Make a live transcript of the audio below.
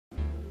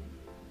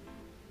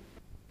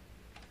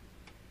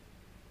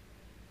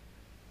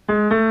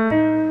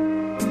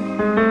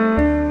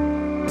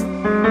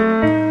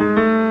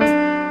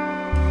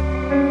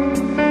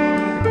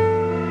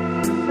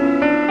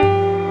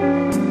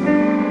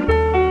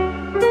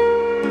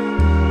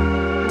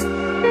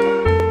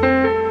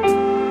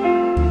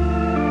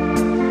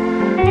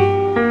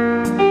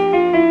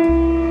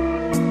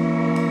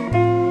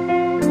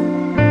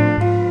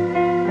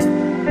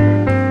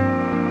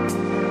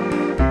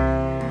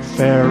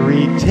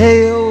Fairy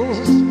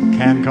tales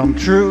can come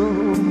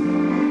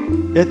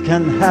true. It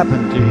can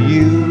happen to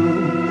you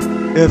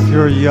if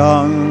you're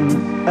young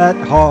at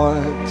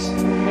heart.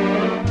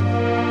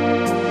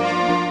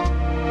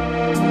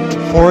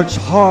 For it's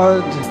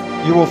hard,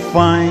 you will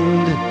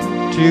find,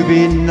 to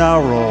be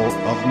narrow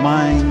of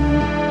mind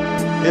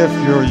if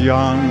you're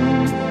young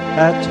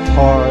at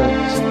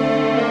heart.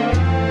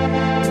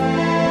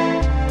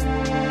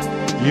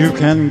 You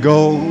can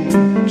go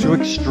to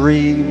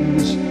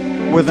extremes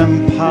with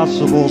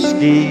impossible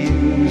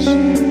schemes.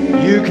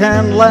 You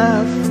can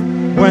laugh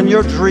when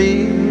your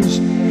dreams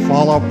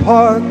fall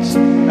apart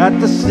at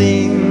the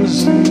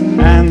seams,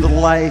 and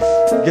life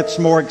gets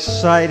more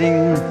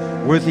exciting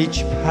with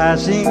each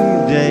passing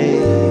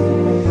day.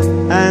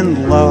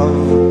 And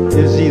love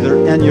is either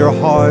in your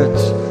heart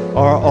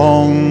or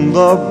on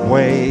the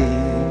way.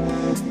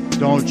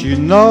 Don't you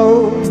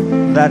know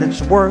that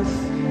it's worth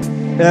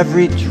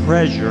every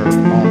treasure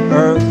on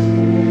earth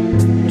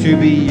to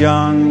be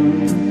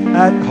young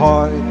at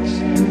heart?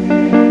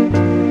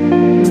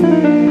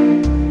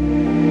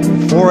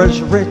 For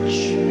as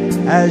rich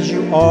as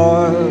you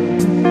are,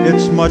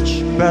 it's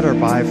much better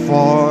by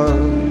far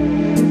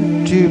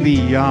to be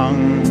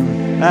young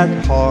at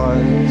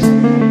heart.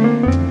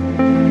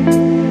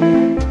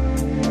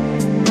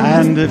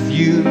 And if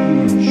you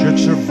should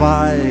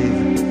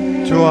survive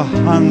to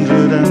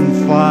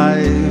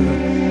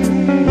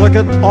 105, look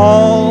at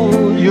all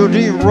you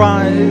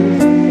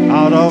derive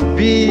out of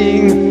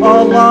being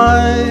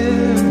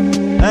alive.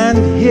 And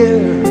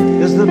here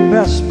is the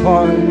best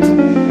part: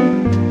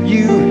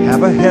 you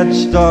have a head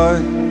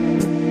start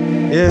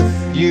if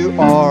you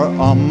are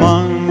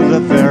among the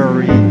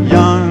very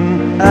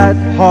young at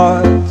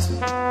heart.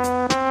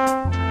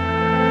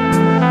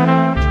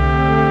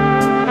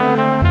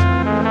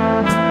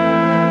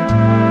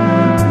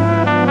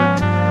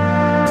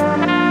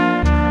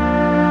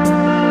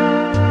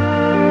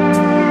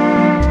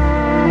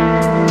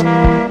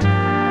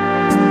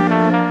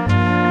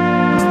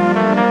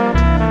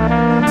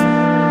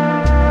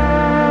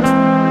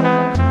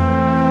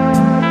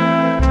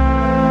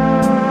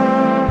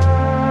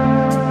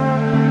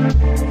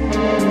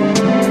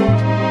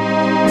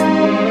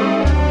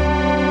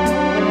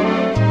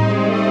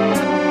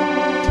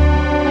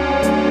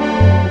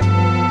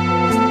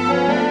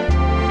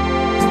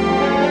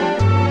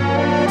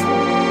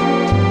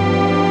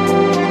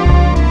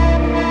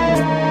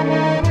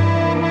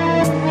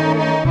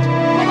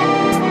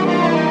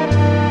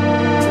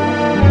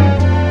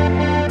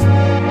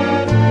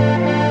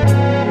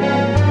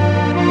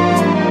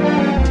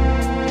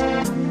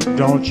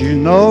 Don't you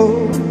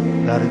know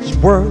that it's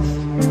worth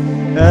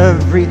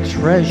every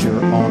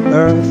treasure on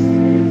earth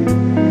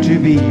to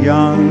be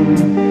young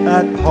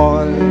at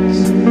heart?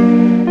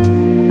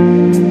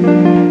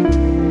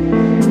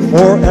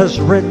 For as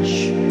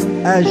rich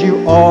as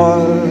you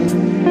are,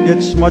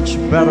 it's much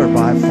better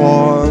by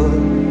far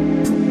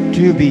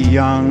to be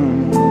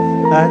young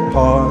at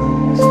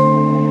heart.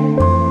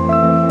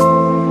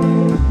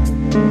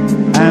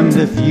 And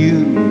if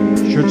you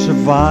should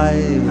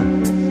survive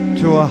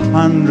to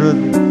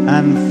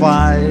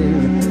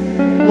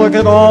 105, look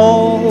at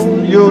all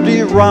you'll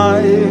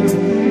derive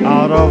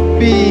out of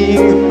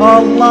being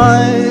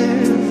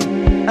alive.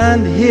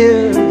 And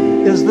here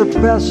is the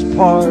best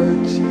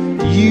part: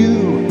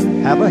 you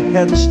have a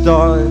head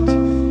start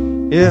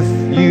if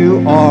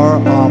you are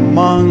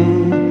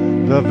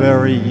among the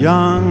very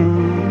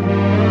young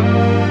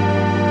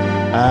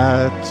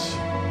at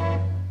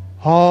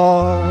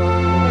heart.